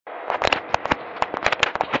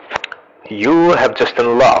You have just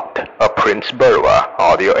unlocked a Prince Burwa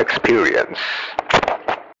audio experience.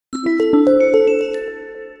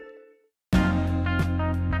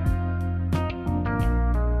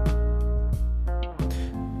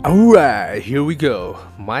 Alright, here we go.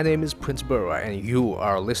 My name is Prince Burwa and you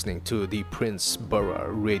are listening to the Prince Burwa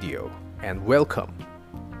Radio. And welcome,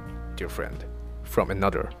 dear friend, from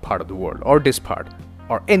another part of the world, or this part,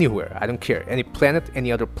 or anywhere, I don't care. Any planet,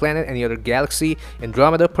 any other galaxy,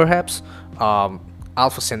 Andromeda perhaps,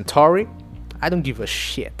 Alpha Centauri, I don't give a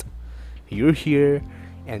shit. You're here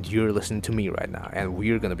and you're listening to me right now, and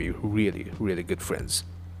we're gonna be really, really good friends.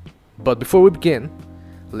 But before we begin,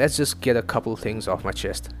 let's just get a couple things off my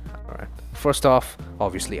chest. Alright. First off,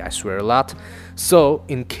 obviously I swear a lot. So,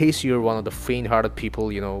 in case you're one of the faint-hearted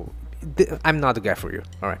people, I'm not the guy for you.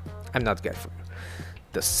 Alright. I'm not the guy for you.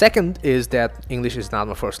 The second is that English is not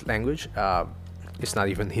my first language. It's not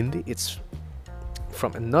even Hindi. It's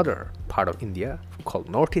from another part of India called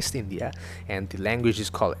Northeast India, and the language is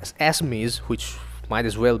called Assamese, which might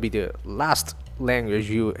as well be the last language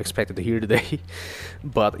you expected to hear today.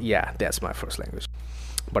 But yeah, that's my first language.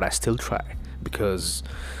 But I still try, because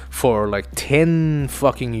for like 10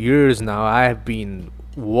 fucking years now I've been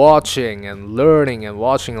watching and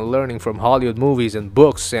learning from Hollywood movies and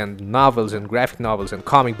books and novels and graphic novels and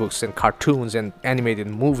comic books and cartoons and animated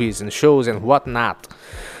movies and shows and whatnot.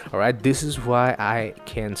 Alright, this is why I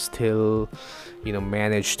can still,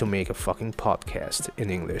 manage to make a fucking podcast in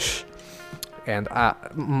English. And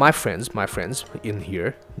my friends in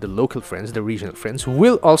here, the local friends, the regional friends,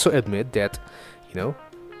 will also admit that,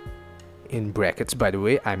 in brackets, by the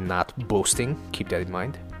way, I'm not boasting, keep that in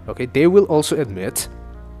mind. Okay, they will also admit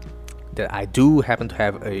that I do happen to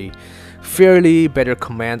have a fairly better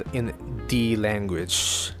command in the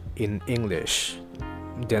language, in English,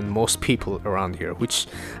 than most people around here, which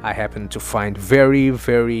I happen to find very,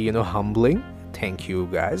 very, humbling. Thank you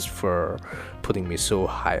guys for putting me so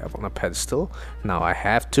high up on a pedestal. Now I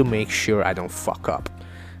have to make sure I don't fuck up.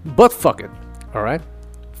 But fuck it, alright?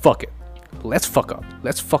 Fuck it. Let's fuck up.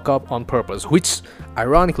 Let's fuck up on purpose, which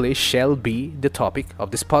ironically shall be the topic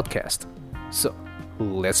of this podcast. So,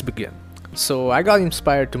 let's begin. So, I got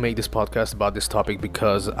inspired to make this podcast about this topic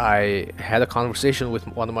because I had a conversation with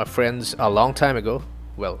one of my friends a long time ago.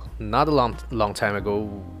 Well, not a long time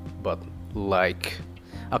ago, but like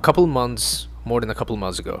more than a couple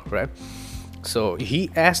months ago, right? So, he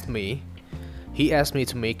asked me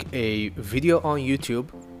to make a video on YouTube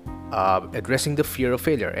addressing the fear of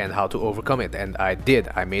failure and how to overcome it, and I did.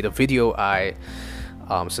 I made a video. I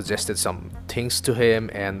suggested some things to him,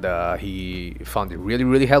 and he found it really,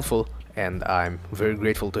 really helpful, and I'm very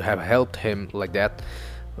grateful to have helped him like that.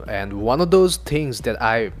 And one of those things that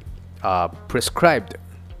I prescribed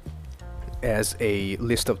as a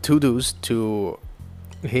list of to-dos to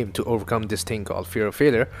him to overcome this thing called fear of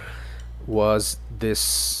failure was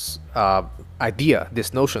this idea,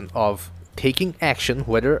 this notion of taking action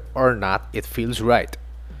whether or not it feels right.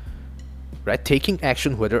 Right? Taking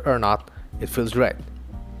action whether or not it feels right.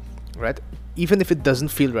 Right? Even if it doesn't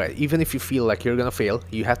feel right, even if you feel like you're gonna fail,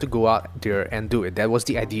 you have to go out there and do it. That was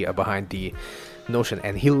the idea behind the notion,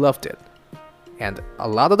 and he loved it. And a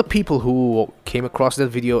lot of the people who came across that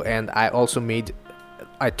video, and I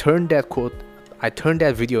turned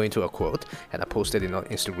that video into a quote, and I posted it on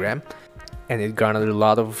Instagram, and it garnered a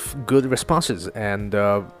lot of good responses, and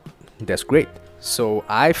that's great. So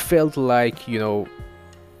I felt like,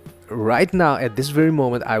 right now at this very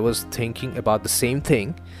moment I was thinking about the same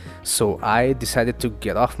thing. So I decided to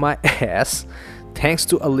get off my ass, thanks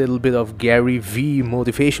to a little bit of Gary V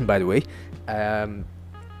motivation, by the way.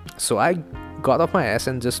 So I got off my ass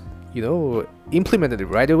and just, implemented it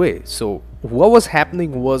right away. So what was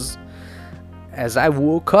happening was, as I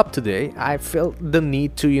woke up today, I felt the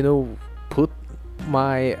need to, put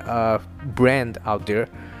my brand out there.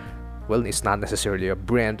 Well, it's not necessarily a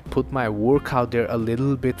brand. Put my work out there a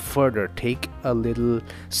little bit further. Take a little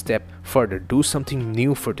step further. Do something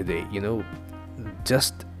new for today. I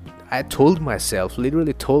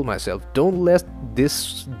literally told myself, don't let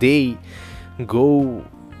this day go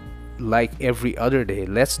like every other day.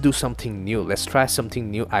 Let's do something new. Let's try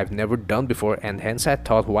something new I've never done before. And hence I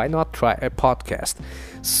thought, why not try a podcast?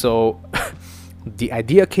 So the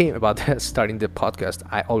idea came about starting the podcast.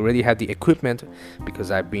 I already had the equipment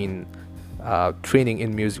because I've been training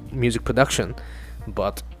in music production,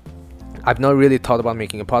 but I've not really thought about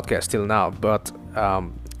making a podcast till now. But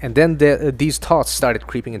and then these thoughts started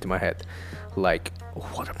creeping into my head, like,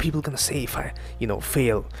 what are people gonna say if I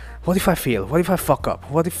fail? What if I fail? What if I fuck up?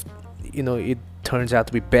 What if it turns out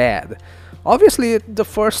to be bad. Obviously, the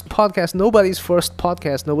first podcast, nobody's first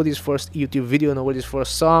podcast, nobody's first YouTube video, nobody's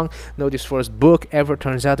first song, nobody's first book ever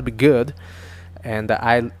turns out to be good. And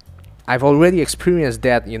I've already experienced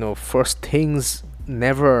that, first things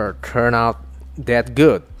never turn out that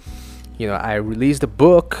good. I released a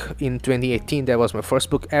book in 2018. That was my first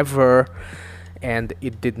book ever, and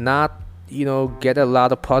it did not get a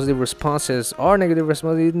lot of positive responses or negative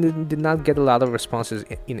responses. It did not get a lot of responses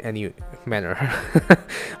in any manner.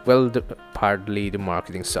 Well, partly the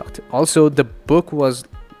marketing sucked. Also, the book was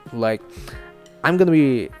like, I'm gonna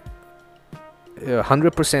be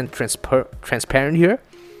 100% transparent here.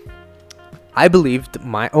 I believed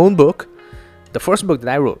my own book, the first book that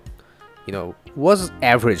I wrote, was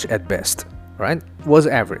average at best, right? Was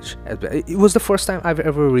average at best. It was the first time I've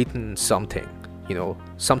ever written something,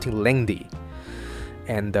 something lengthy.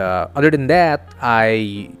 And other than that,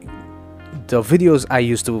 the videos I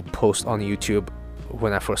used to post on YouTube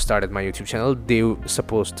when I first started my YouTube channel, they were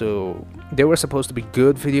supposed to be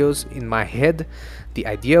good videos in my head. The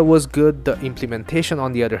idea was good. The implementation,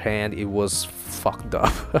 on the other hand, it was fucked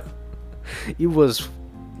up. It was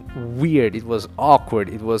weird. It was awkward.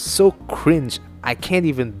 It was so cringe. I can't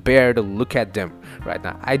even bear to look at them right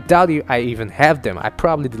now. I doubt I even have them. I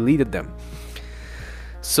probably deleted them.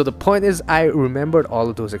 So the point is, I remembered all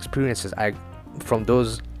of those experiences. From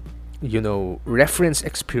those, reference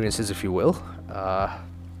experiences, if you will, I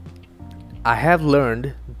have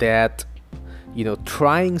learned that,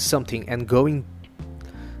 trying something and going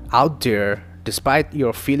out there, despite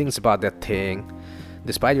your feelings about that thing,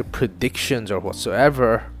 despite your predictions or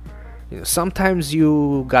whatsoever, sometimes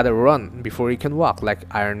you gotta run before you can walk, like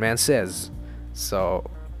Iron Man says. So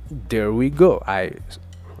there we go. I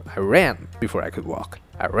ran before I could walk.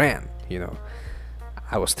 I ran.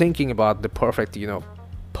 I was thinking about the perfect,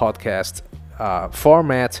 podcast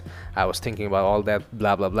format. I was thinking about all that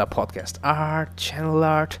blah blah blah, podcast art, channel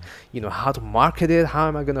art, how to market it, how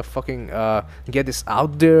am I gonna fucking get this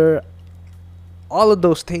out there. All of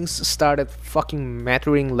those things started fucking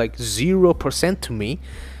mattering like 0% to me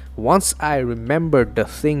once I remembered the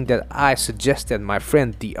thing that I suggested my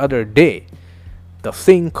friend the other day. The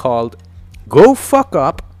thing called go fuck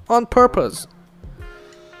up on purpose.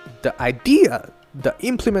 The idea, the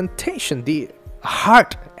implementation, the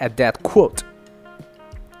heart at that quote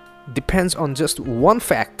depends on just one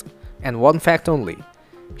fact, and one fact only.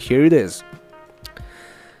 Here it is.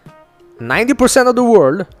 90% of the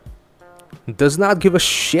world does not give a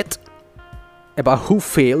shit about who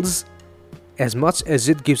fails as much as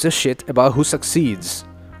it gives a shit about who succeeds.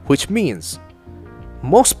 Which means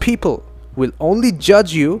most people will only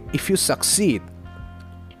judge you if you succeed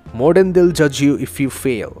more than they'll judge you if you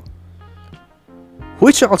fail.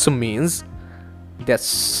 Which also means that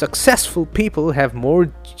successful people have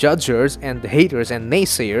more judgers and haters and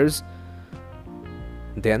naysayers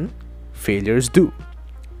than failures do.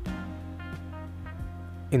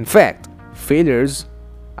 In fact, failures,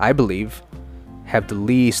 I believe, have the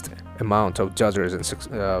least amount of judgers and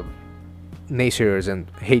naysayers and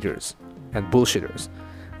haters and bullshitters.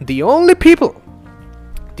 The only people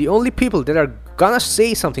that are gonna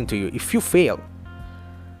say something to you if you fail,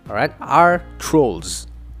 alright, are trolls.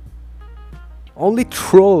 Only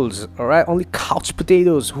trolls, alright? Only couch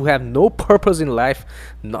potatoes who have no purpose in life,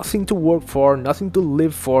 nothing to work for, nothing to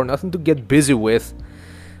live for, nothing to get busy with.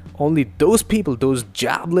 Only those people, those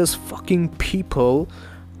jobless fucking people,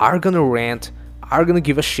 are gonna rant, are gonna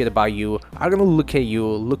give a shit about you, are gonna look at you,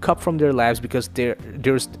 look up from their lives because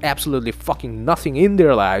there's absolutely fucking nothing in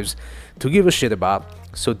their lives to give a shit about.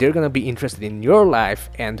 So they're gonna be interested in your life,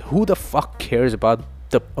 and who the fuck cares about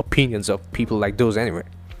the opinions of people like those anyway?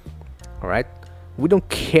 Alright? We don't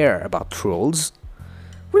care about trolls.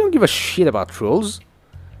 We don't give a shit about trolls.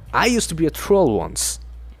 I used to be a troll once.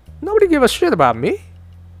 Nobody gave a shit about me.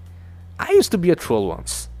 I used to be a troll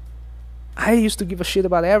once. I used to give a shit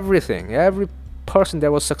about everything. Every person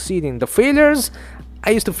that was succeeding. The failures, I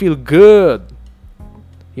used to feel good.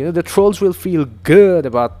 The trolls will feel good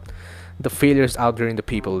about the failures out there in the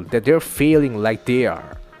people, that they're failing like they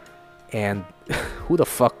are. And who the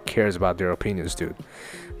fuck cares about their opinions, dude?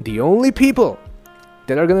 The only people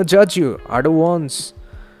that are gonna judge you are the ones...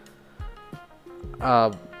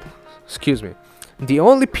 The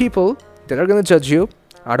only people that are gonna judge you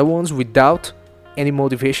are the ones without any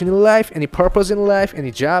motivation in life, any purpose in life,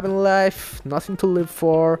 any job in life, nothing to live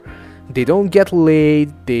for. They don't get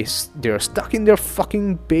laid. They're stuck in their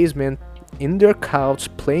fucking basement, in their couch,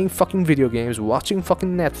 playing fucking video games, watching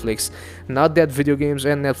fucking Netflix. Not that video games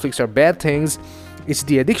and Netflix are bad things. It's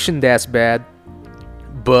the addiction that's bad.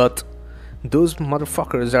 But those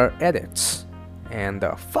motherfuckers are addicts. And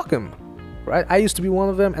fuck them. right? I used to be one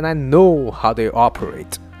of them, and I know how they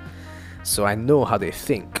operate. So I know how they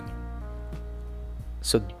think.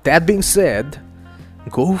 So that being said,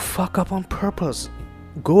 go fuck up on purpose.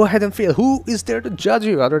 Go ahead and fail. Who is there to judge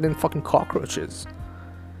you other than fucking cockroaches?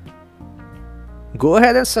 Go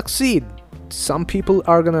ahead and succeed. Some people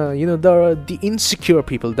are gonna, the insecure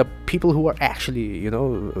people, the people who are actually,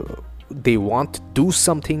 they want to do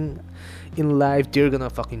something in life, they're gonna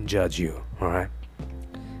fucking judge you, alright?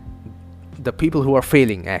 The people who are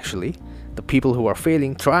failing, actually, the people who are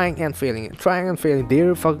failing, trying and failing,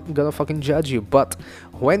 they're gonna fucking judge you. But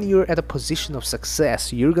when you're at a position of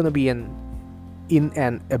success, you're gonna be in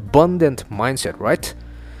an abundant mindset, right?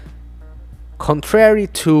 Contrary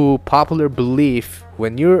to popular belief,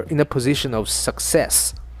 when you're in a position of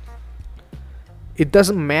success, it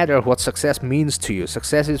doesn't matter what success means to you.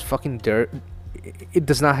 Success is fucking dirt. It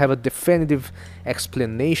does not have a definitive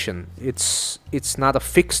explanation. It's not a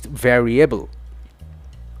fixed variable.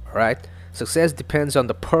 Alright? Success depends on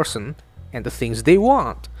the person and the things they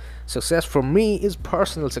want. Success for me is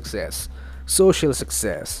personal success, social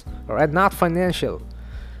success, alright? Not financial.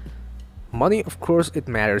 Money, of course, it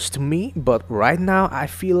matters to me, but right now I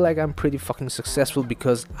feel like I'm pretty fucking successful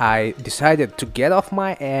because I decided to get off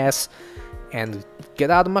my ass and get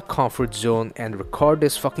out of my comfort zone and record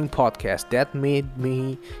this fucking podcast. That made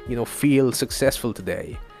me, feel successful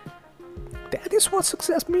today. That is what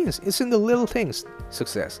success means. It's in the little things,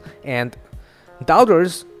 success. And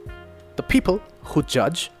doubters, the people who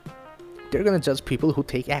judge, they're gonna judge people who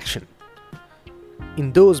take action.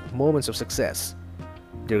 In those moments of success,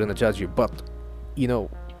 they're gonna judge you. But,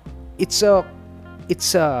 it's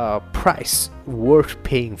a price worth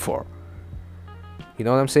paying for. You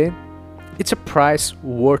know what I'm saying? It's a price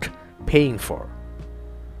worth paying for.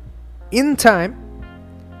 In time,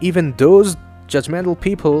 even those judgmental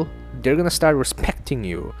people, they're gonna start respecting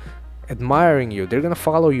you, admiring you. They're gonna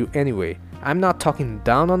follow you anyway. I'm not talking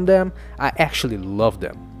down on them. I actually love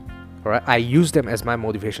them. Alright? I use them as my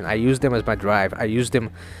motivation. I use them as my drive. I use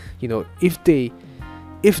them, if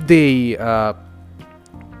they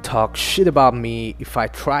talk shit about me, if I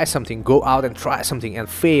try something, go out and try something and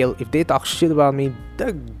fail, if they talk shit about me,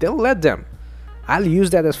 they'll let them. I'll use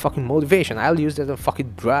that as fucking motivation. I'll use that as a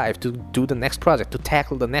fucking drive to do the next project, to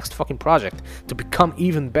tackle the next fucking project, to become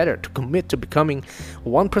even better, to commit to becoming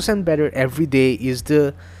 1% better every day. Is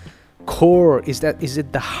the core, is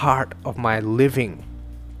it the heart of my living.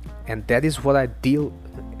 And that is what I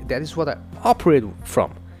operate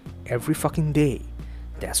from every fucking day.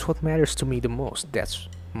 That's what matters to me the most. That's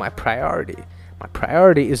my priority. My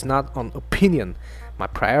priority is not on opinion. My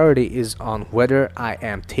priority is on whether I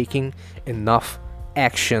am taking enough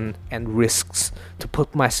action and risks to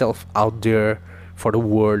put myself out there for the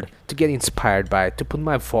world, to get inspired by, to put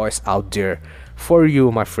my voice out there for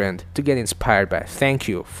you, my friend, to get inspired by. Thank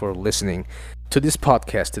you for listening to this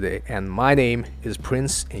podcast today. And my name is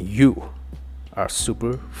Prince, and you are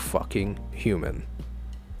super fucking human.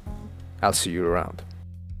 I'll see you around.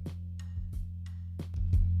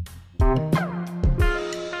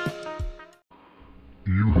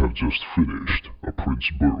 You have just finished a Prince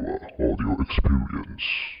Burwa audio experience.